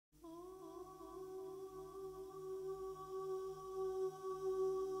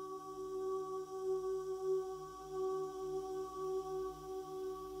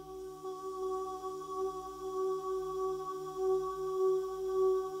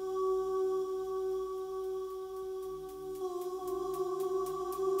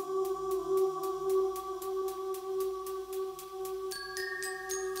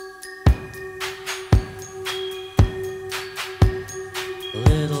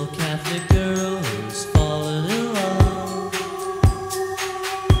little Catholic girl who's fallen in love.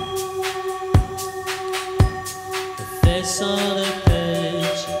 The face on a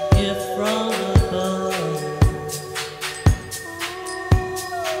page, a gift from above.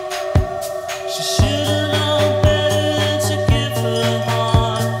 She should have known better than to give her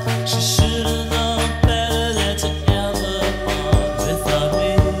heart. She should have known better than to ever part without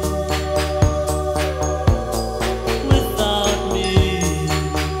me. Without me,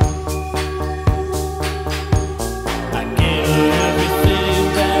 I gave her everything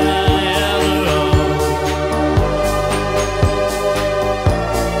that I ever owned.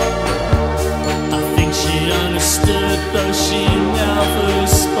 I think she understood, though she never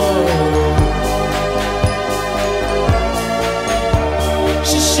spoke.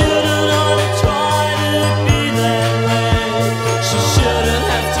 She shouldn't have tried to be that way. She shouldn't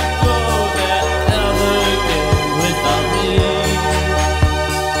have to go there ever again without me.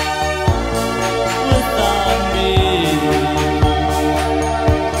 Without me.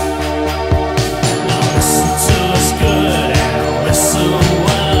 Now listen to us good and listen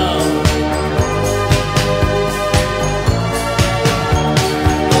well.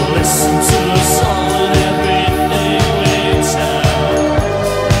 Listen to us all and everything we tell.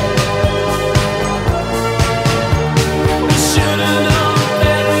 We should have known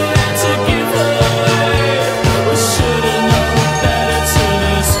better than to give her away. We should have known better to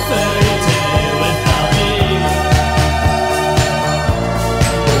this very day without me.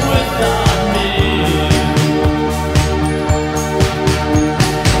 Without me.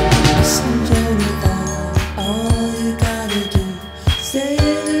 Listen, Joan, all you gotta do, say